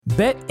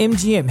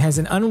BetMGM has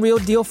an unreal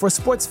deal for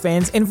sports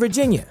fans in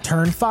Virginia.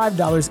 Turn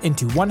 $5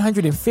 into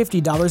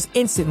 $150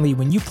 instantly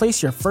when you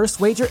place your first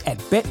wager at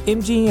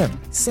BetMGM.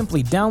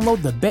 Simply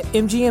download the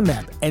BetMGM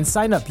app and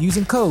sign up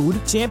using code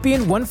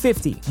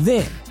Champion150.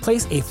 Then,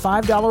 place a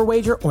 $5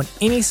 wager on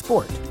any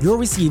sport. You'll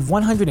receive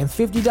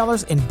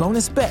 $150 in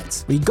bonus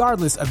bets,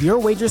 regardless of your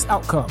wager's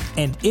outcome.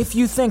 And if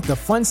you think the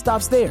fun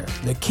stops there,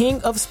 the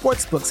King of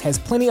Sportsbooks has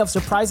plenty of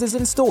surprises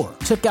in store.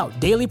 Check out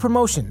daily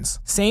promotions,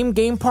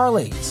 same-game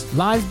parlays,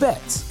 live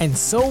bets, and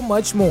so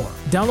much more.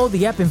 Download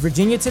the app in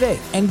Virginia today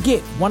and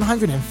get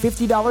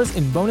 $150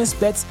 in bonus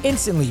bets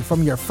instantly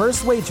from your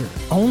first wager.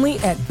 Only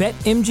at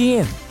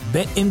BetMGM.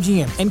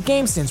 BetMGM and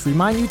GameSense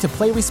remind you to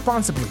play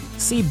responsibly.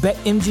 See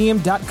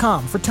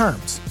BetMGM.com for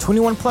terms.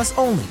 21 plus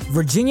only.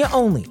 Virginia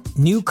only.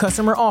 New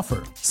customer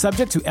offer.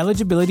 Subject to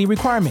eligibility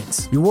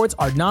requirements. Rewards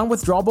are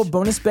non-withdrawable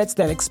bonus bets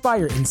that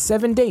expire in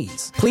 7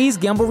 days. Please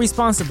gamble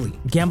responsibly.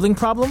 Gambling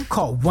problem?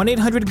 Call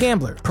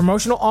 1-800-GAMBLER.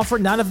 Promotional offer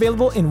not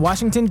available in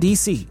Washington,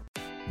 D.C.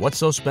 What's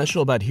so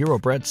special about Hero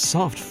Bread's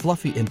soft,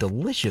 fluffy, and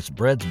delicious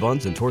breads,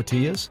 buns, and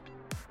tortillas?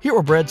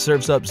 Hero Bread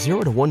serves up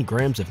 0 to 1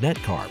 grams of net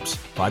carbs,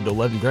 5 to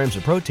 11 grams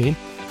of protein,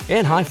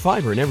 and high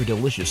fiber in every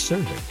delicious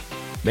serving.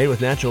 Made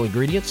with natural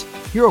ingredients,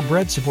 Hero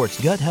Bread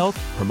supports gut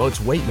health, promotes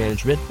weight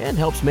management, and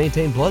helps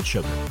maintain blood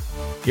sugar.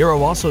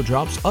 Hero also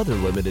drops other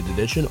limited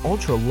edition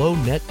ultra-low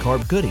net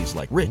carb goodies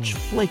like rich,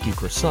 flaky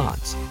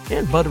croissants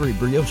and buttery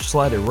brioche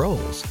slider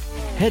rolls.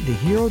 Head to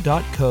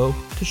hero.co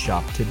to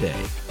shop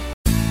today.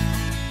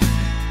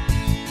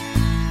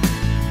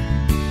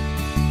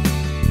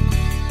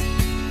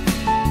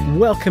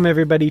 Welcome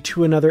everybody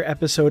to another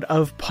episode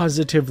of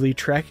Positively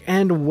Trek,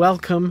 and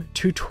welcome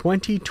to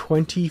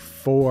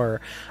 2024.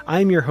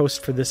 I'm your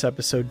host for this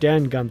episode,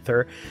 Dan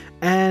Gunther,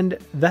 and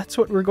that's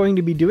what we're going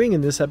to be doing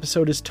in this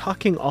episode, is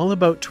talking all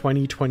about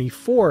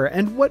 2024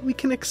 and what we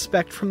can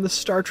expect from the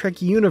Star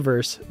Trek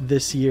universe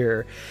this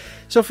year.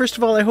 So first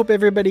of all, I hope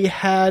everybody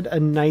had a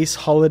nice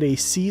holiday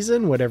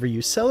season, whatever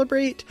you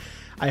celebrate.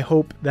 I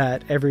hope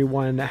that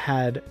everyone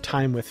had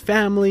time with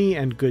family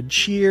and good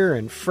cheer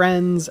and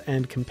friends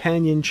and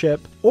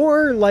companionship,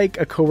 or like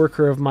a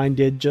coworker of mine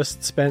did,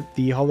 just spent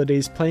the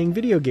holidays playing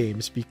video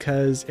games,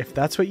 because if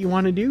that's what you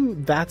want to do,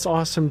 that's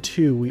awesome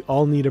too. We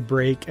all need a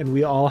break, and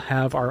we all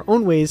have our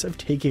own ways of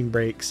taking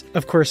breaks.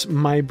 Of course,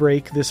 my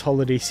break this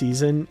holiday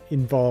season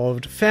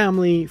involved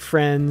family,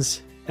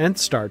 friends, and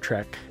Star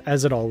Trek,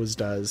 as it always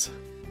does,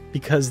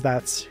 because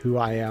that's who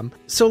I am.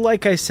 So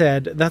like I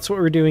said, that's what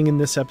we're doing in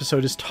this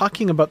episode, is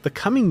talking about the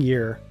coming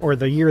year, or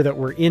the year that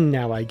we're in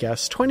now, I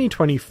guess,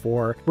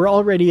 2024. We're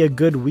already a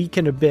good week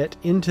and a bit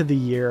into the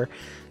year,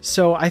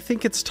 so I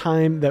think it's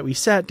time that we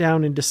sat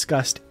down and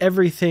discussed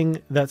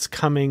everything that's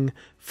coming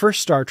for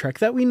Star Trek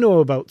that we know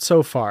about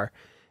so far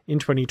in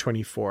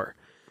 2024.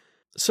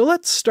 So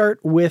let's start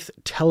with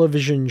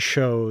television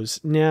shows.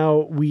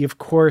 Now, we of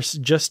course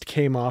just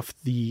came off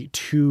the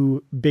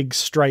 2 big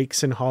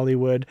strikes in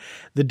Hollywood,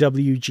 the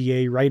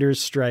WGA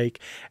writers' strike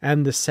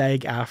and the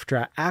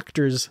SAG-AFTRA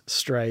actors'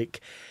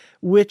 strike,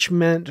 which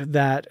meant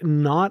that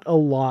not a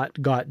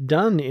lot got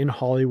done in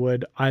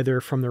Hollywood, either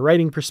from the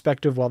writing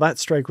perspective while that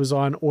strike was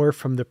on, or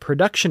from the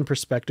production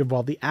perspective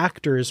while the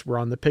actors were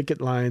on the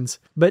picket lines.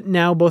 But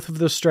now both of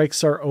those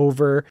strikes are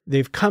over.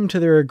 They've come to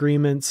their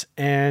agreements,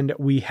 and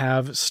we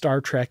have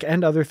Star Trek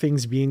and other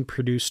things being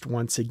produced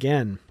once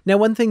again. Now,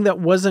 one thing that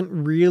wasn't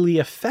really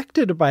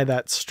affected by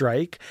that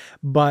strike,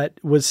 but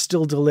was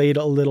still delayed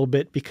a little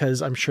bit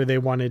because I'm sure they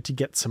wanted to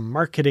get some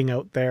marketing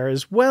out there,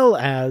 as well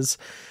as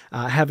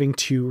having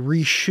to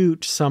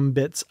reshoot some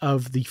bits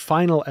of the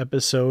final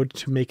episode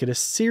to make it a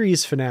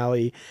series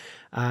finale.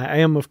 I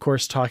am, of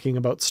course, talking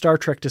about Star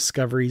Trek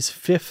Discovery's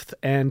 5th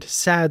and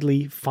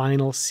sadly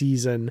final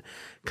season,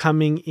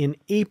 coming in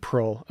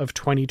April of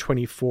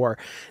 2024.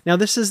 Now,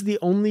 this is the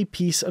only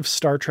piece of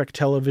Star Trek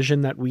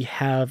television that we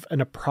have an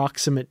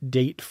approximate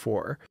date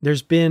for.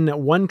 There's been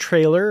one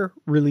trailer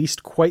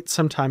released quite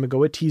some time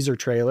ago, a teaser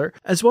trailer,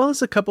 as well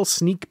as a couple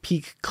sneak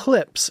peek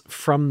clips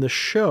from the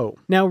show.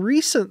 Now,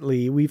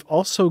 recently, we've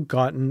also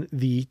gotten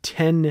the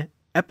 10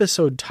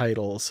 episode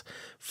titles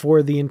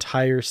for the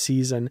entire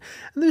season,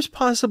 and there's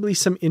possibly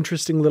some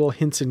interesting little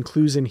hints and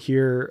clues in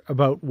here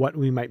about what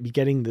we might be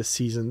getting this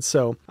season.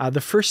 So the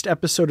first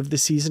episode of the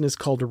season is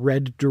called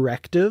Red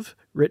Directive,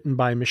 written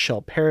by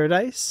Michelle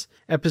Paradise.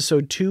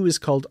 Episode 2 is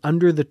called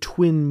Under the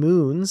Twin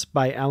Moons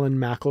by Alan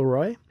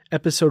McElroy.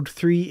 Episode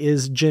 3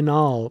 is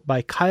Janal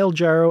by Kyle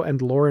Jarrow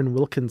and Lauren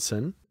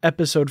Wilkinson.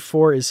 Episode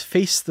 4 is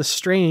Face the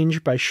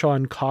Strange by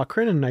Sean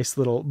Cochran, a nice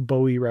little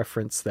Bowie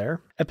reference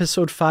there.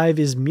 Episode 5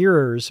 is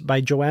Mirrors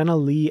by Joanna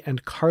Lee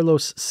and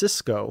Carlos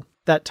Cisco.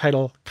 That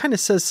title kind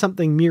of says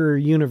something Mirror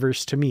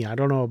Universe to me. I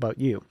don't know about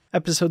you.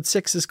 Episode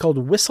 6 is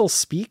called Whistle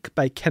Speak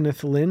by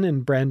Kenneth Lynn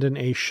and Brandon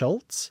A.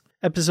 Schultz.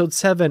 Episode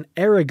 7,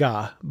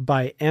 Eriga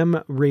by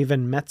M.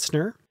 Raven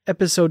Metzner.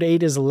 Episode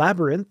 8 is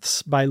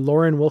Labyrinths by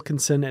Lauren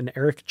Wilkinson and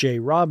Eric J.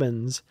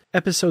 Robbins.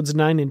 Episodes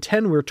 9 and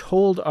 10, we're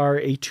told, are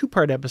a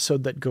two-part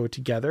episode that go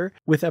together,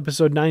 with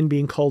episode 9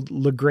 being called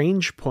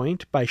Lagrange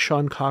Point by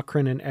Sean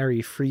Cochran and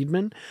Ari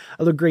Friedman.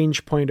 A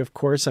Lagrange point, of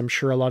course, I'm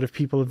sure a lot of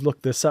people have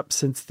looked this up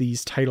since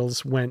these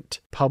titles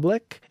went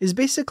public, is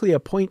basically a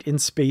point in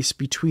space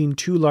between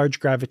two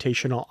large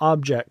gravitational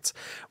objects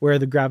where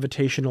the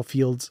gravitational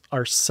fields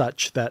are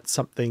such that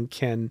something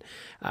can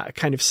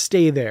kind of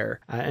stay there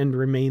and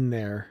remain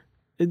there.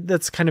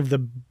 That's kind of the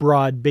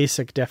broad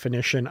basic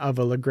definition of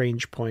a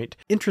Lagrange point.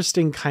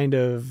 Interesting kind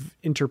of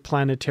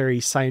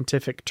interplanetary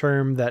scientific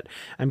term that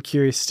I'm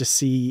curious to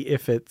see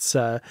if it's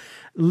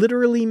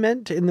literally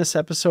meant in this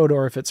episode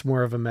or if it's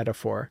more of a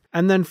metaphor.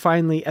 And then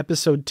finally,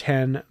 episode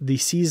 10, the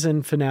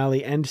season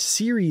finale and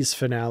series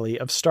finale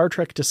of Star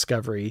Trek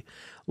Discovery,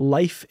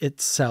 Life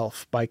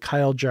Itself by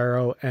Kyle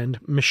Jarrow and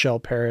Michelle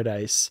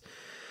Paradise.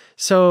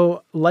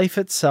 So Life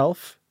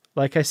Itself,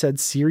 like I said,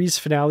 series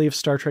finale of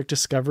Star Trek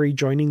Discovery,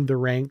 joining the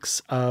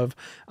ranks of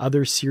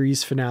other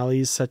series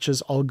finales such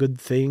as All Good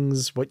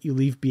Things, What You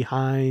Leave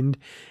Behind,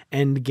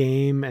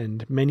 Endgame,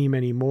 and many,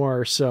 many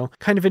more. So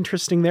kind of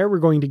interesting there. We're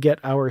going to get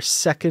our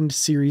second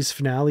series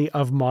finale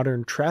of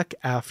modern Trek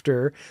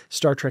after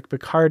Star Trek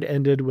Picard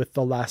ended with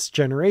The Last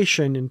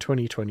Generation in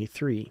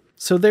 2023.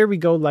 So there we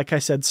go. Like I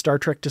said, Star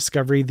Trek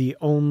Discovery, the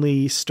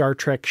only Star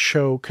Trek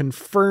show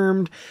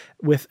confirmed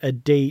with a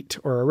date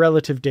or a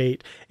relative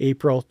date,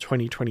 April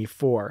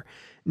 2024.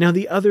 Now,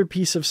 the other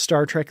piece of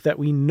Star Trek that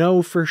we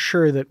know for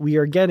sure that we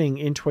are getting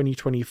in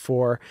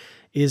 2024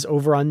 is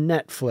over on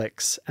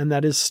Netflix, and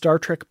that is Star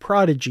Trek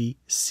Prodigy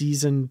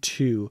Season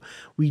 2.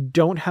 We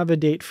don't have a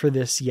date for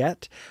this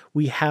yet.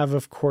 We have,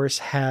 of course,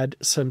 had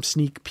some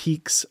sneak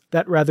peeks.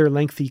 That rather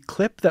lengthy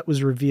clip that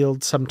was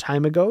revealed some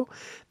time ago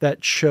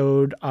that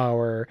showed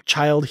our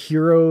child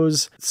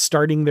heroes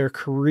starting their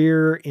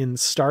career in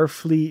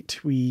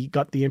Starfleet. We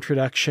got the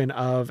introduction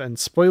of, and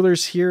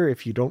spoilers here,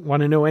 if you don't want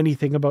to know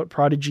anything about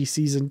Prodigy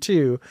Season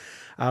 2,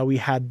 we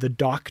had the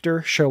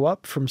Doctor show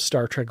up from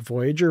Star Trek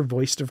Voyager,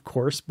 voiced, of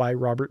course, by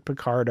Robert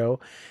Picardo,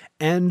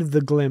 and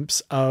the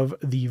glimpse of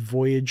the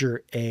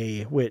Voyager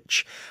A,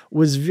 which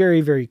was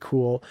very, very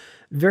cool.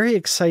 Very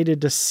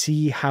excited to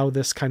see how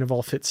this kind of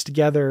all fits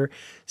together.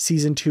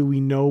 Season 2,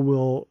 we know,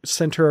 will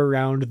center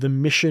around the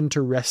mission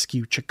to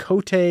rescue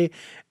Chakotay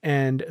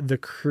and the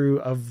crew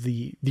of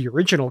the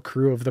original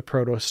crew of the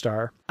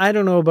Protostar. I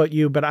don't know about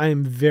you, but I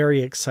am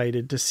very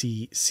excited to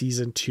see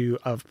Season 2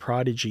 of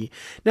Prodigy.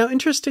 Now,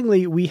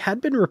 interestingly, we had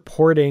been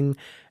reporting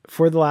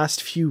for the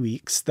last few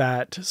weeks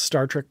that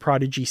Star Trek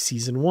Prodigy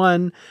Season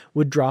 1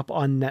 would drop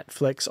on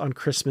Netflix on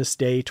Christmas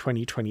Day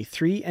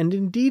 2023, and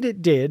indeed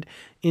it did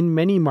in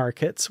many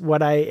markets.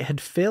 What I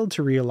had failed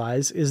to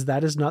realize is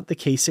that is not the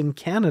case in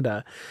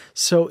Canada.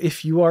 So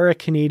if you are a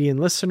Canadian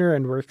listener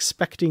and were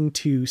expecting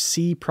to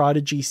see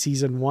Prodigy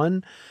Season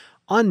 1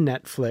 on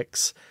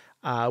Netflix,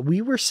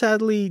 we were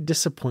sadly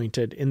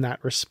disappointed in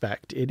that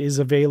respect. It is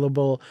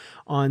available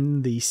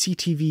on the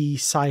CTV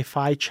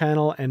Sci-Fi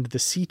channel and the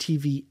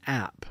CTV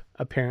app,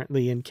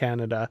 apparently in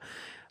Canada,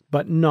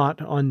 but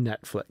not on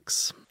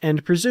Netflix.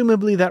 And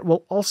presumably that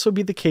will also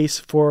be the case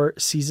for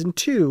Season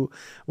 2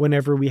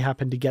 whenever we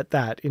happen to get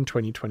that in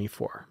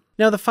 2024.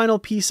 Now, the final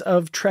piece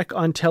of Trek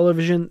on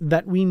television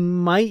that we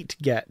might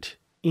get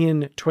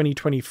in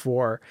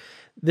 2024,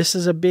 this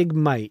is a big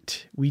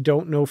might. We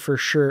don't know for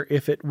sure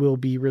if it will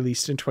be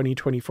released in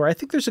 2024. I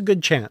think there's a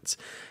good chance,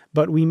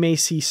 but we may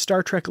see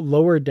Star Trek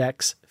Lower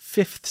Decks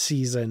 5th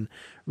season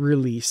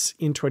release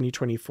in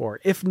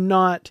 2024. If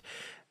not,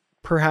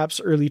 perhaps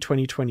early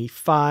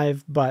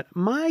 2025, but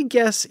my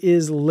guess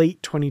is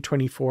late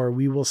 2024,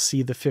 we will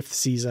see the 5th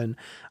season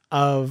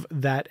of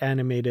that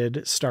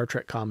animated Star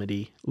Trek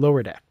comedy,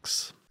 Lower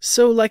Decks.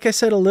 So, like I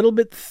said, a little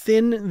bit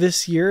thin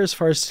this year as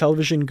far as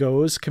television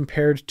goes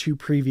compared to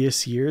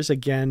previous years.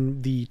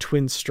 Again, the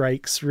twin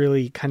strikes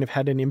really kind of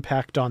had an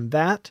impact on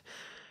that.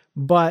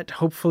 But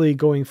hopefully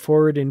going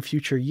forward in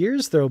future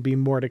years, there will be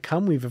more to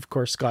come. We've, of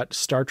course, got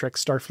Star Trek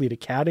Starfleet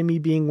Academy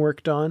being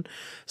worked on.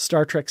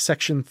 Star Trek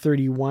Section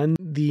 31,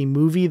 the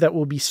movie that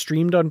will be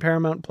streamed on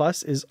Paramount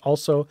Plus, is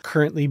also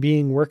currently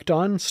being worked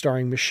on,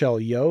 starring Michelle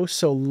Yeoh.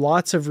 So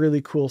lots of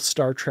really cool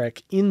Star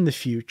Trek in the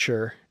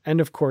future. And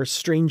of course,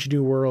 Strange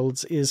New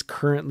Worlds is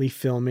currently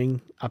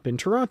filming up in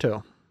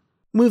Toronto.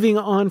 Moving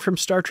on from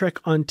Star Trek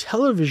on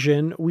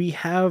television, we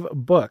have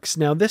books.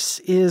 Now, this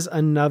is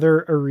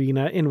another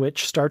arena in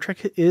which Star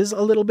Trek is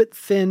a little bit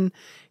thin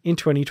in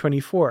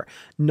 2024.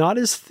 Not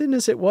as thin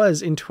as it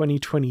was in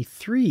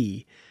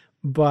 2023,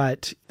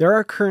 but there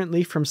are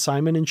currently, from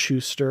Simon &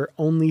 Schuster,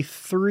 only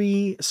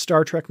 3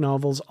 Star Trek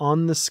novels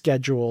on the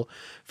schedule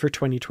for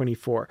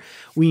 2024.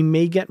 We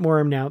may get more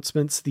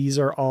announcements. These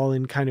are all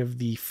in kind of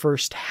the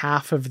first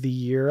half of the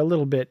year, a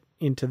little bit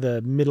into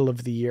the middle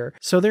of the year.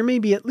 So there may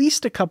be at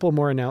least a couple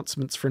more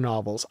announcements for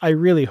novels. I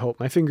really hope.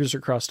 My fingers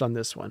are crossed on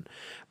this one.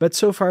 But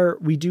so far,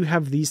 we do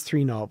have these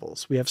 3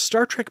 novels. We have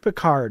Star Trek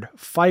Picard,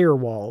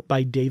 Firewall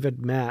by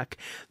David Mack.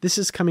 This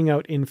is coming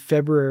out in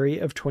February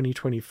of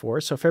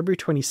 2024. So February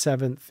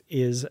 27th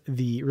is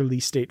the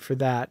release date for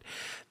that.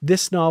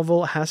 This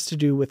novel has to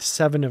do with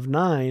Seven of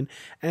Nine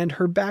and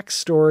her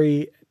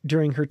backstory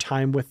during her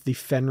time with the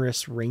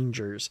Fenris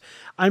Rangers.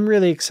 I'm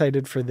really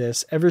excited for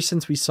this. Ever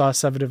since we saw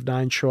Seven of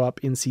Nine show up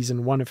in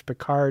season 1 of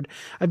Picard,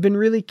 I've been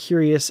really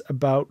curious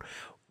about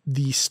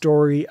the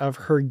story of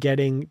her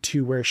getting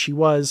to where she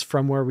was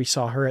from where we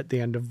saw her at the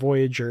end of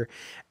Voyager.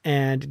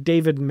 And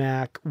David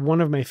Mack,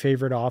 one of my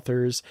favorite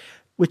authors,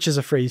 which is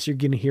a phrase you're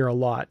going to hear a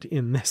lot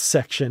in this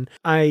section,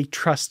 I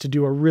trust to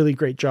do a really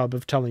great job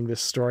of telling this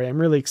story. I'm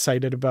really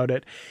excited about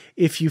it.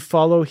 If you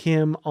follow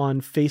him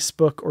on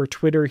Facebook or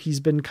Twitter,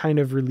 he's been kind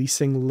of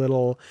releasing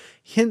little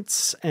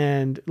hints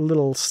and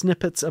little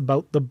snippets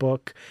about the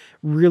book,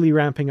 really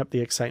ramping up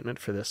the excitement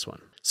for this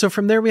one. So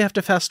from there, we have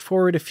to fast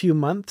forward a few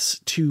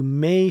months to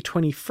May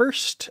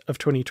 21st of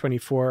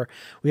 2024.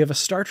 We have a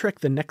Star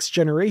Trek The Next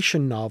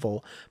Generation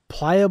novel,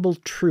 Pliable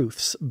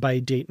Truths by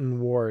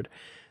Dayton Ward.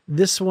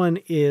 This one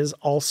is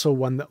also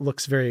one that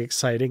looks very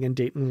exciting, and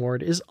Dayton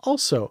Ward is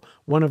also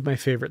one of my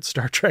favorite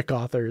Star Trek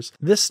authors.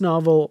 This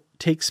novel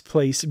takes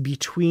place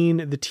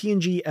between the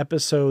TNG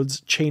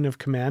episodes Chain of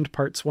Command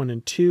Parts 1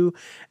 and 2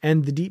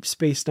 and the Deep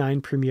Space Nine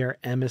premiere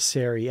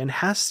Emissary, and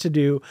has to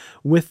do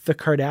with the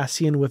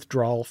Cardassian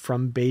withdrawal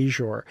from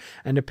Bajor.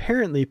 And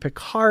apparently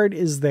Picard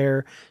is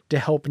there to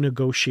help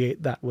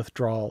negotiate that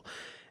withdrawal.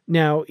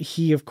 Now,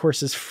 he, of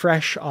course, is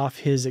fresh off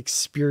his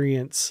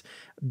experience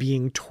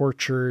being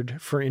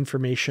tortured for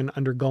information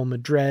under Gul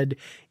Madred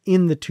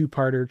in the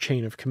 2-parter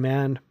Chain of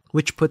Command,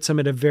 which puts him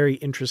at a very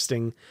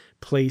interesting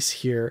place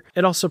here.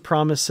 It also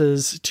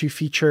promises to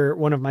feature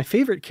one of my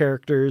favorite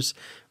characters,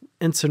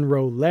 Ensign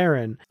Ro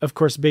Laren. Of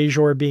course,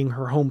 Bajor being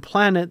her home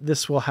planet,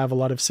 this will have a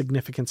lot of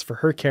significance for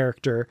her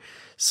character.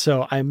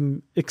 So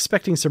I'm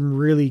expecting some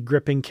really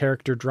gripping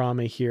character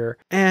drama here.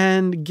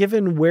 And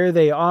given where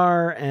they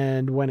are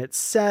and when it's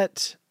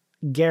set,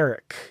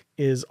 Garak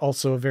is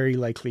also a very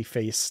likely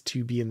face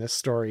to be in this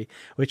story,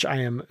 which I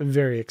am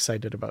very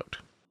excited about.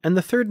 And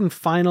the third and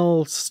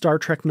final Star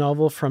Trek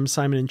novel from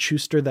Simon &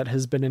 Schuster that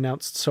has been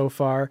announced so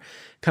far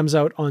comes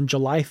out on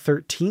July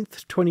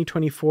 13th,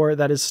 2024.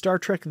 That is Star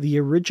Trek The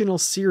Original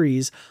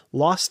Series,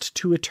 Lost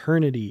to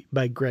Eternity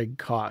by Greg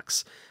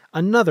Cox,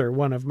 another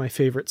one of my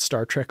favorite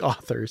Star Trek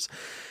authors.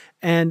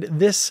 And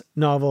this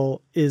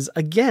novel is,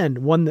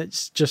 again, one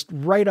that's just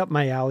right up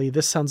my alley.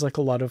 This sounds like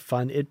a lot of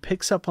fun. It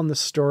picks up on the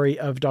story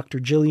of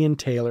Dr. Gillian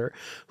Taylor,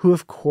 who,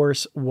 of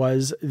course,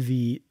 was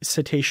the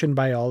cetacean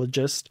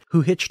biologist who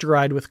hitched a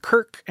ride with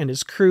Kirk and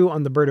his crew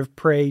on the Bird of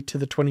Prey to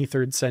the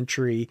 23rd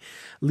century,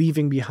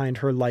 leaving behind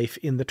her life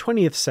in the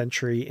 20th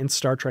century in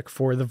Star Trek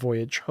IV: The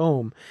Voyage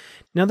Home.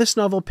 Now, this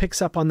novel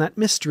picks up on that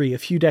mystery. A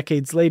few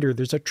decades later,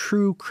 there's a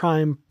true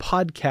crime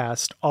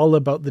podcast all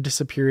about the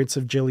disappearance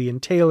of Gillian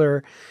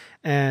Taylor,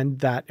 and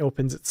that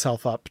opens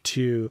itself up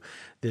to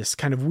this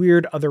kind of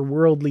weird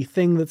otherworldly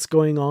thing that's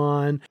going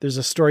on. There's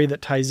a story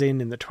that ties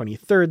in the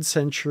 23rd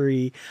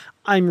century.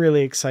 I'm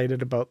really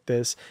excited about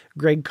this.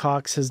 Greg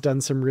Cox has done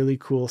some really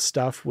cool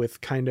stuff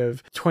with kind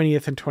of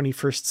 20th and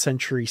 21st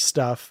century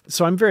stuff.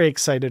 So I'm very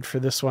excited for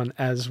this one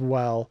as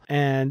well.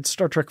 And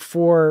Star Trek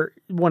IV,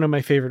 one of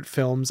my favorite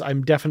films.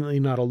 I'm definitely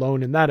not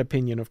alone in that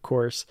opinion, of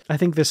course. I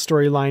think this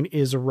storyline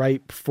is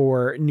ripe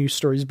for new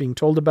stories being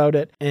told about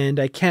it, and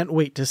I can't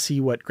wait to see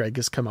what Greg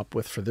has come up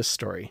with for this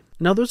story.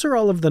 Now, those are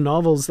all of the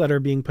novels that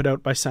are being put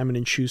out by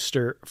Simon &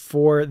 Schuster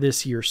for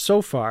this year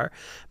so far,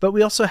 but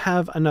we also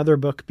have another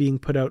book being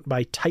put out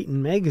by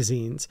Titan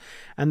Magazines,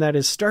 and that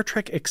is Star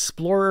Trek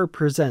Explorer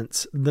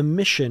Presents The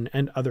Mission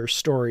and Other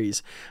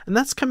Stories. And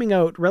that's coming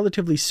out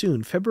relatively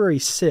soon, February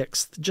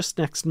 6th, just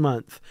next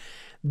month.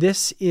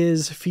 This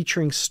is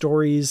featuring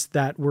stories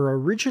that were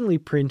originally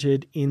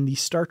printed in the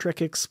Star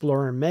Trek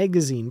Explorer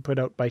magazine put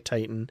out by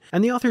Titan.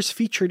 And the authors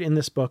featured in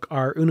this book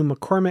are Una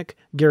McCormick,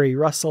 Gary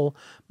Russell,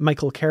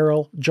 Michael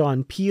Carroll,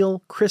 John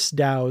Peel, Chris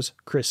Dowes,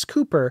 Chris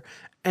Cooper,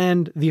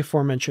 and the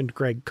aforementioned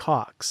Greg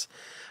Cox.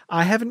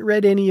 I haven't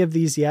read any of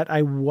these yet.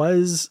 I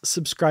was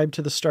subscribed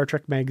to the Star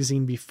Trek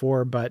magazine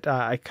before, but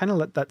I kind of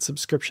let that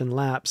subscription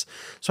lapse,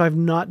 so I've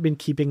not been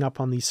keeping up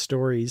on these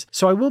stories.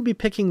 So I will be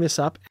picking this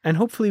up, and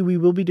hopefully we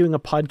will be doing a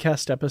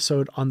podcast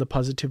episode on the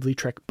Positively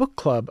Trek Book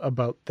Club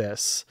about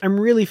this. I'm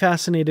really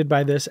fascinated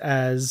by this,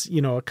 as,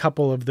 you know, a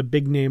couple of the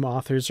big name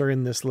authors are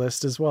in this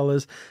list, as well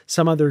as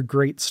some other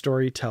great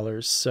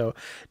storytellers. So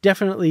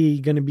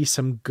definitely going to be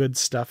some good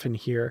stuff in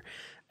here.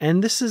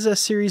 And this is a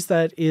series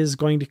that is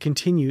going to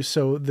continue.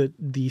 So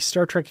the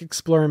Star Trek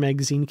Explorer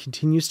magazine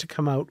continues to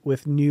come out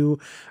with new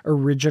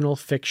original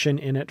fiction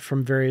in it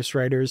from various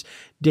writers.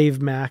 Dave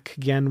Mack,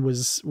 again,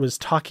 was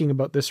talking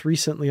about this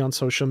recently on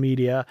social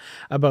media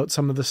about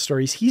some of the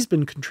stories he's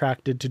been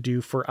contracted to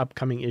do for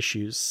upcoming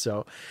issues.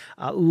 So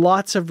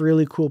lots of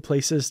really cool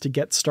places to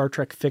get Star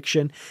Trek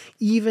fiction,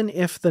 even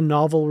if the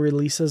novel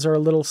releases are a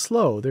little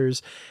slow.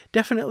 There's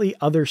definitely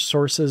other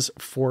sources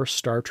for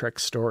Star Trek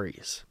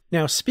stories.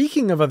 Now,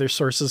 speaking of other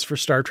sources for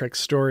Star Trek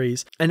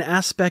stories, an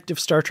aspect of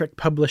Star Trek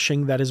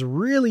publishing that has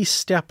really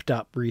stepped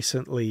up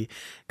recently,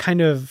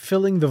 kind of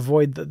filling the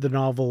void that the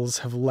novels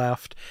have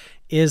left,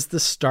 is the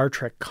Star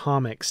Trek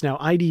comics. Now,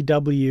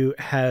 IDW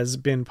has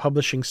been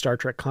publishing Star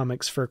Trek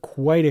comics for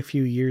quite a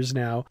few years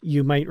now.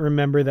 You might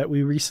remember that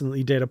we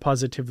recently did a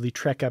Positively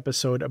Trek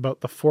episode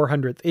about the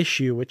 400th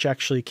issue, which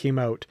actually came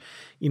out,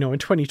 in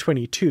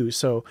 2022.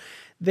 So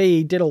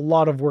they did a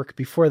lot of work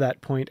before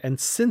that point, and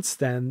since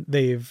then,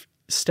 they've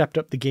stepped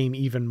up the game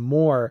even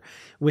more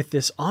with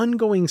this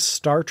ongoing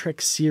Star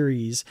Trek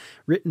series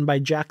written by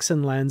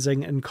Jackson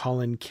Lanzing and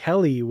Colin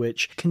Kelly,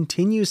 which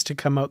continues to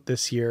come out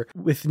this year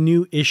with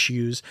new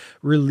issues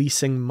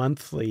releasing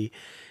monthly.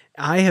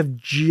 I have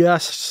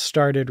just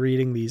started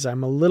reading these.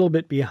 I'm a little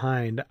bit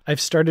behind. I've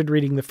started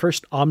reading the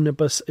first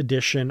omnibus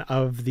edition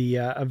of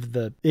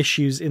the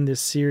issues in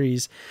this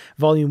series,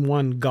 Volume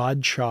 1,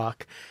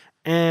 Godshock.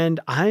 And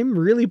I'm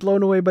really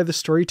blown away by the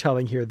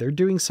storytelling here. They're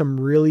doing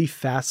some really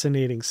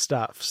fascinating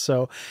stuff.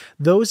 So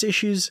those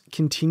issues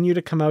continue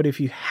to come out. If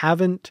you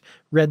haven't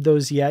read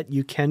those yet,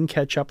 you can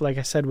catch up, like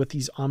I said, with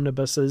these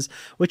omnibuses,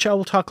 which I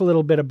will talk a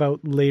little bit about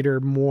later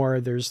more.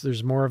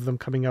 There's more of them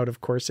coming out, of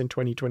course, in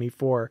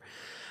 2024.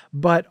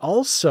 But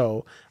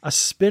also, a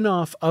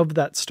spin-off of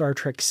that Star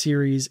Trek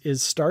series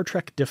is Star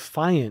Trek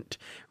Defiant,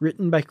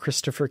 written by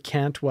Christopher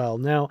Cantwell.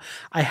 Now,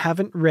 I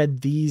haven't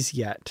read these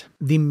yet.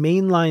 The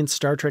mainline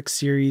Star Trek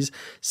series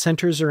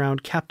centers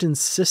around Captain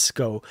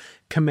Sisko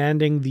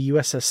commanding the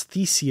USS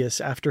Theseus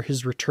after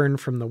his return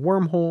from the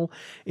wormhole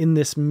in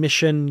this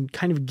mission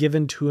kind of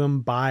given to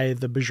him by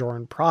the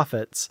Bajoran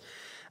prophets.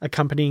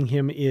 Accompanying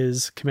him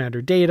is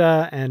Commander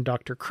Data and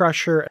Dr.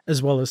 Crusher,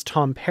 as well as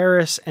Tom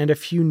Paris and a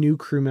few new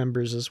crew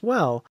members as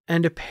well.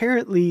 And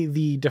apparently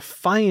the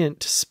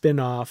Defiant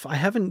spin-off, I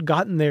haven't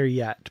gotten there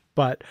yet,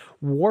 but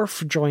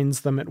Worf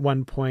joins them at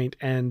one point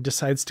and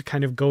decides to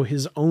kind of go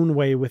his own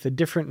way with a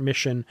different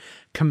mission,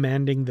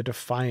 commanding the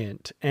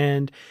Defiant.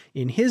 And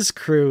in his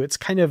crew, it's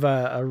kind of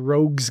a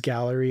rogues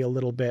gallery a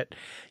little bit.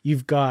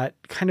 You've got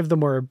kind of the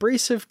more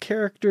abrasive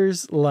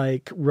characters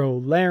like Ro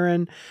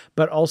Laren,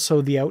 but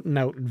also the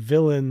out-and-out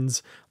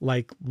villains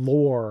like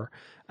Lore.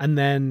 And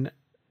then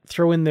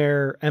throw in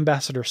there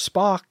Ambassador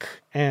Spock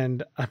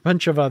and a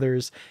bunch of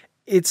others.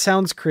 It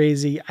sounds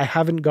crazy. I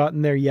haven't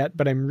gotten there yet,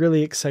 but I'm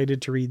really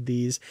excited to read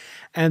these.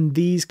 And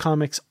these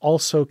comics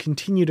also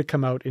continue to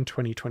come out in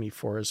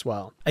 2024 as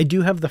well. I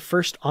do have the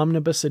first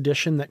omnibus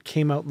edition that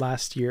came out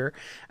last year,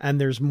 and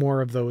there's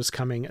more of those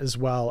coming as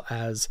well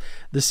as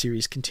the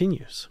series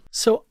continues.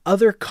 So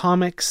other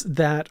comics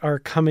that are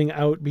coming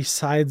out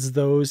besides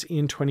those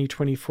in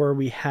 2024,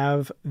 we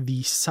have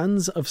the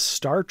Sons of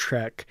Star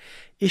Trek.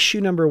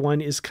 Issue number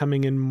 1 is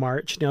coming in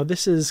March. Now,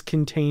 this is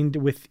contained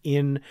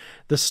within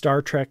the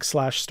Star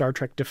Trek/Star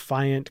Trek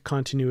Defiant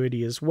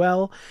continuity as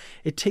well.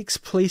 It takes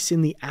place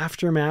in the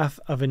aftermath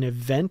of an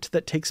event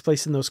that takes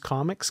place in those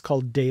comics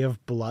called Day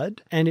of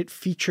Blood, and it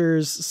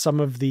features some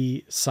of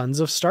the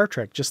Sons of Star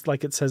Trek, just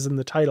like it says in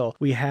the title.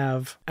 We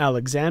have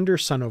Alexander,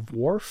 son of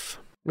Worf.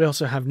 We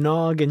also have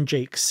Nog and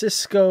Jake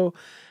Sisko,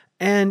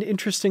 and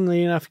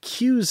interestingly enough,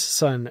 Q's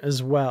son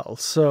as well.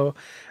 So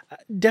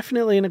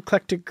definitely an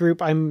eclectic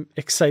group. I'm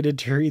excited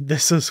to read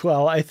this as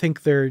well. I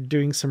think they're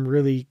doing some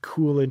really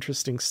cool,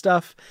 interesting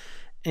stuff,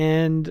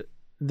 and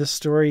the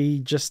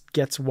story just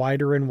gets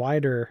wider and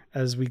wider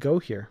as we go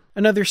here.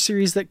 Another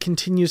series that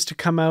continues to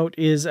come out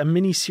is a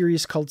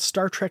mini-series called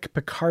Star Trek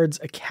Picard's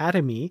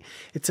Academy.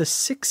 It's a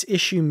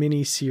 6-issue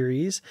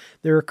mini-series.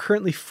 There are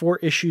currently 4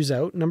 issues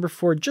out. Number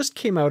 4 just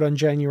came out on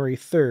January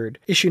 3rd.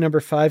 Issue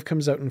number 5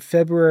 comes out in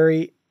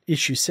February.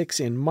 Issue 6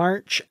 in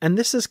March, and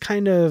this is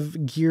kind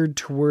of geared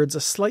towards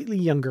a slightly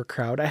younger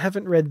crowd. I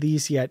haven't read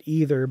these yet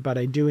either, but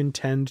I do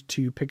intend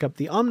to pick up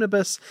the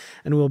omnibus,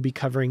 and we'll be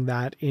covering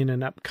that in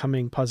an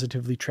upcoming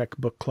Positively Trek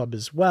book club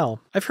as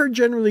well. I've heard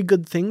generally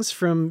good things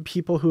from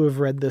people who have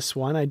read this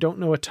one. I don't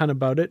know a ton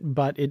about it,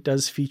 but it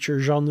does feature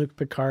Jean-Luc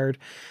Picard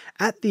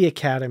at the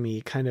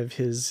Academy, kind of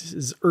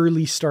his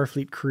early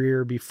Starfleet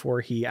career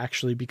before he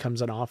actually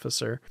becomes an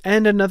officer.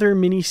 And another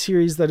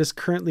miniseries that is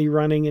currently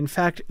running, in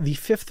fact, the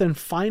 5th and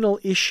final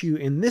issue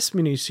in this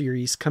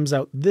miniseries comes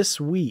out this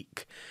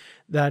week.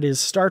 That is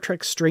Star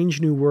Trek Strange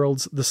New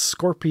Worlds, The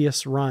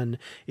Scorpius Run.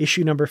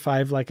 Issue number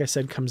 5, like I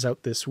said, comes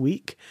out this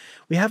week.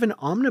 We have an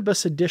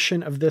omnibus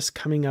edition of this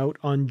coming out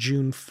on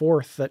June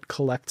 4th that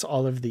collects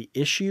all of the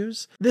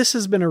issues. This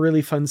has been a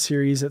really fun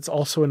series. It's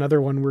also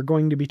another one we're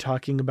going to be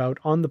talking about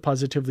on the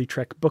Positively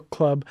Trek Book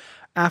Club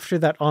after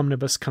that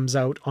omnibus comes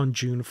out on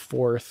June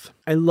 4th.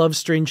 I love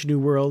Strange New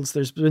Worlds.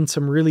 There's been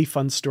some really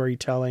fun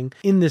storytelling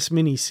in this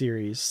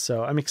mini-series,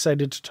 so I'm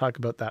excited to talk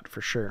about that for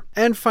sure.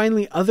 And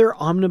finally, other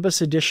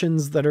omnibus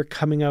editions that are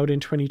coming out in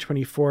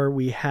 2024,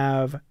 we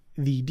have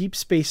the Deep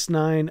Space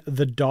Nine,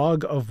 The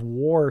Dog of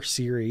War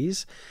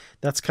series.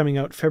 That's coming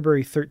out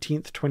February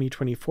 13th,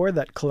 2024.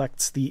 That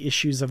collects the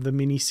issues of the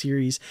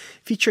miniseries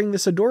featuring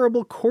this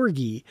adorable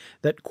corgi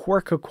that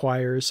Quark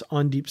acquires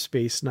on Deep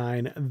Space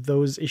Nine.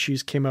 Those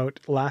issues came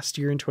out last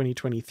year in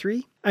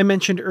 2023. I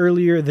mentioned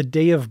earlier the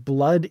Day of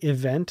Blood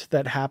event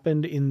that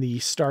happened in the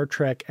Star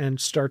Trek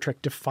and Star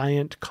Trek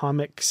Defiant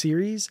comic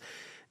series.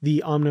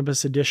 The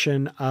omnibus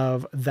edition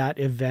of that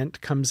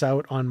event comes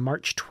out on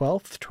March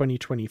 12th,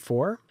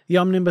 2024. The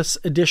omnibus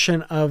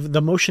edition of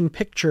the motion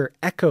picture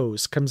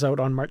Echoes comes out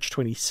on March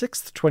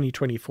 26th,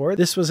 2024.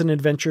 This was an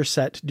adventure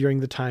set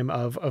during the time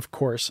of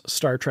course,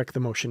 Star Trek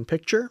the Motion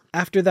Picture.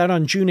 After that,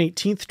 on June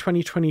 18th,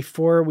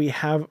 2024, we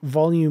have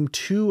Volume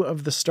 2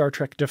 of the Star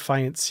Trek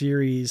Defiant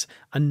series,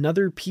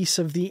 another piece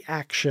of the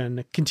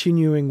action,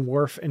 continuing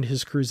Worf and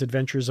his crew's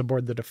adventures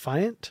aboard the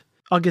Defiant.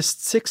 August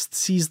 6th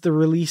sees the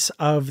release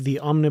of the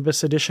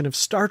omnibus edition of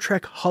Star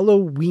Trek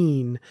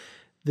Halloween,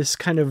 this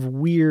kind of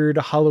weird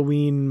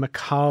Halloween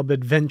macabre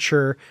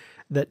adventure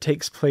that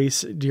takes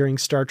place during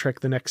Star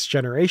Trek The Next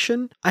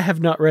Generation. I have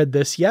not read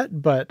this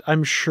yet, but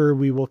I'm sure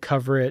we will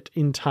cover it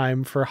in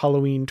time for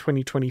Halloween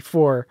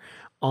 2024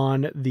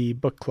 on the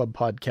Book Club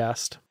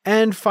podcast.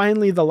 And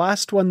finally, the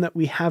last one that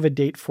we have a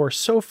date for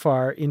so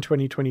far in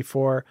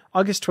 2024,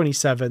 August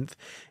 27th,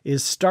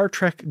 is Star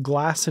Trek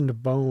Glass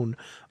and Bone,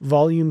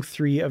 Volume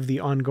 3 of the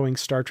ongoing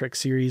Star Trek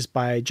series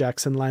by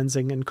Jackson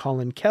Lanzing and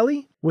Colin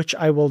Kelly, which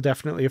I will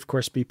definitely, of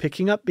course, be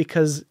picking up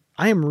because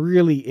I am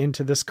really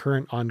into this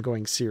current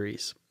ongoing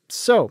series.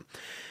 So,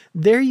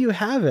 there you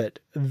have it.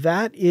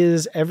 That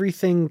is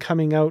everything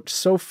coming out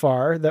so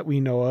far that we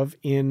know of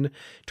in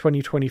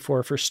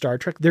 2024 for Star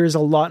Trek. There is a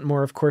lot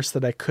more, of course,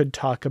 that I could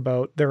talk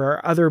about. There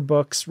are other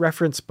books,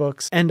 reference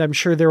books, and I'm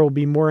sure there will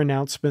be more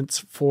announcements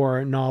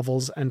for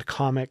novels and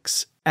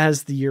comics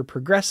as the year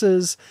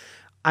progresses.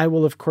 I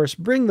will, of course,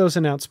 bring those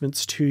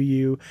announcements to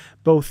you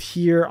both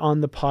here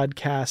on the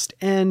podcast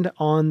and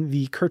on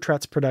the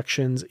Kurtratz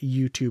Productions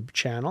YouTube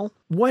channel.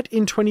 What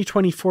in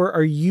 2024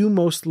 are you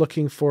most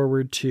looking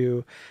forward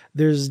to?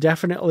 There's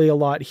definitely a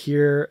lot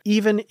here.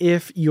 Even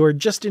if you're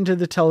just into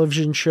the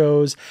television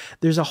shows,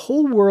 there's a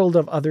whole world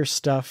of other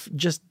stuff.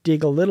 Just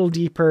dig a little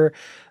deeper.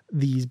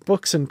 These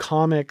books and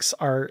comics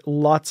are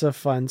lots of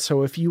fun.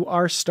 So if you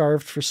are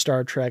starved for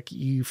Star Trek,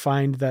 you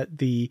find that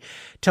the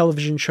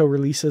television show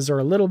releases are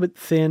a little bit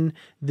thin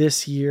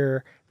this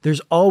year. There's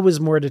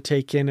always more to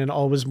take in and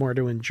always more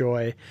to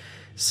enjoy.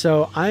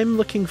 So I'm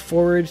looking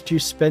forward to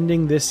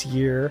spending this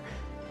year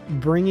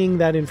bringing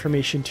that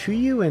information to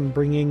you and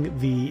bringing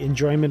the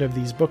enjoyment of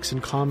these books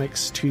and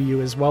comics to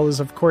you, as well as,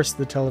 of course,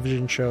 the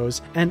television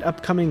shows and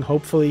upcoming,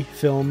 hopefully,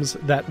 films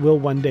that will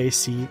one day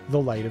see the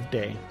light of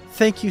day.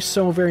 Thank you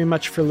so very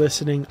much for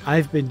listening.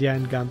 I've been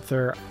Dan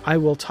Gunther. I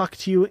will talk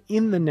to you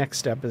in the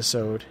next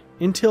episode.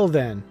 Until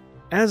then,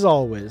 as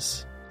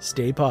always,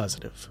 stay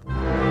positive.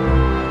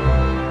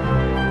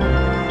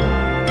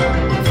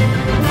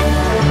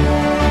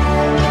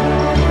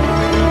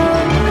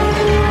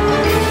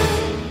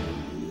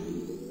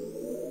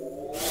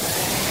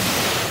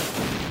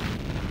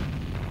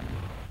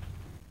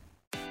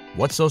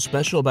 What's so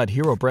special about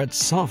Hero Bread's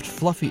soft,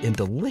 fluffy, and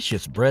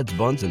delicious breads,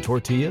 buns, and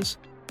tortillas?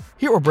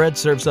 Hero Bread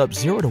serves up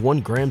 0 to 1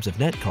 grams of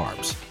net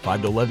carbs,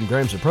 5 to 11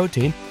 grams of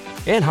protein,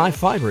 and high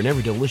fiber in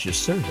every delicious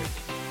serving.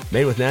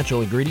 Made with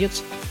natural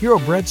ingredients, Hero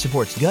Bread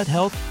supports gut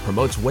health,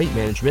 promotes weight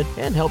management,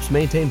 and helps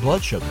maintain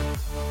blood sugar.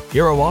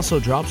 Hero also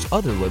drops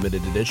other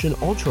limited edition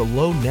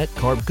ultra-low net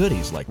carb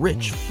goodies like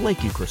rich,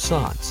 flaky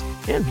croissants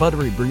and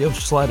buttery brioche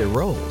slider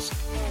rolls.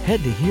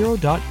 Head to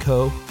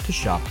hero.co to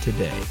shop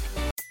today.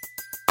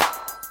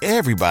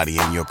 Everybody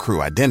in your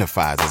crew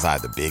identifies as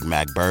either Big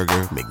Mac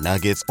Burger,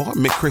 McNuggets, or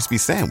McCrispy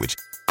Sandwich.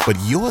 But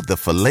you're the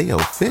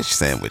Filet-O-Fish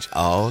Sandwich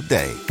all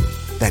day.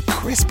 That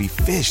crispy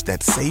fish,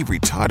 that savory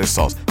tartar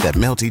sauce, that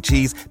melty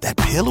cheese, that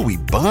pillowy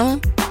bun.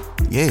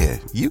 Yeah,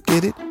 you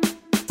get it.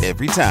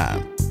 Every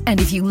time.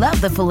 And if you love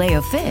the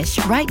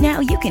Filet-O-Fish, right now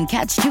you can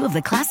catch 2 of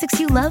the classics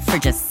you love for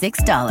just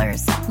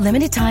 $6.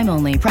 Limited time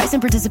only. Price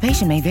and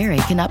participation may vary.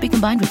 Cannot be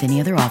combined with any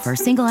other offer.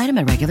 Single item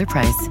at regular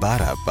price.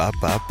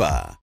 Ba-da-ba-ba-ba.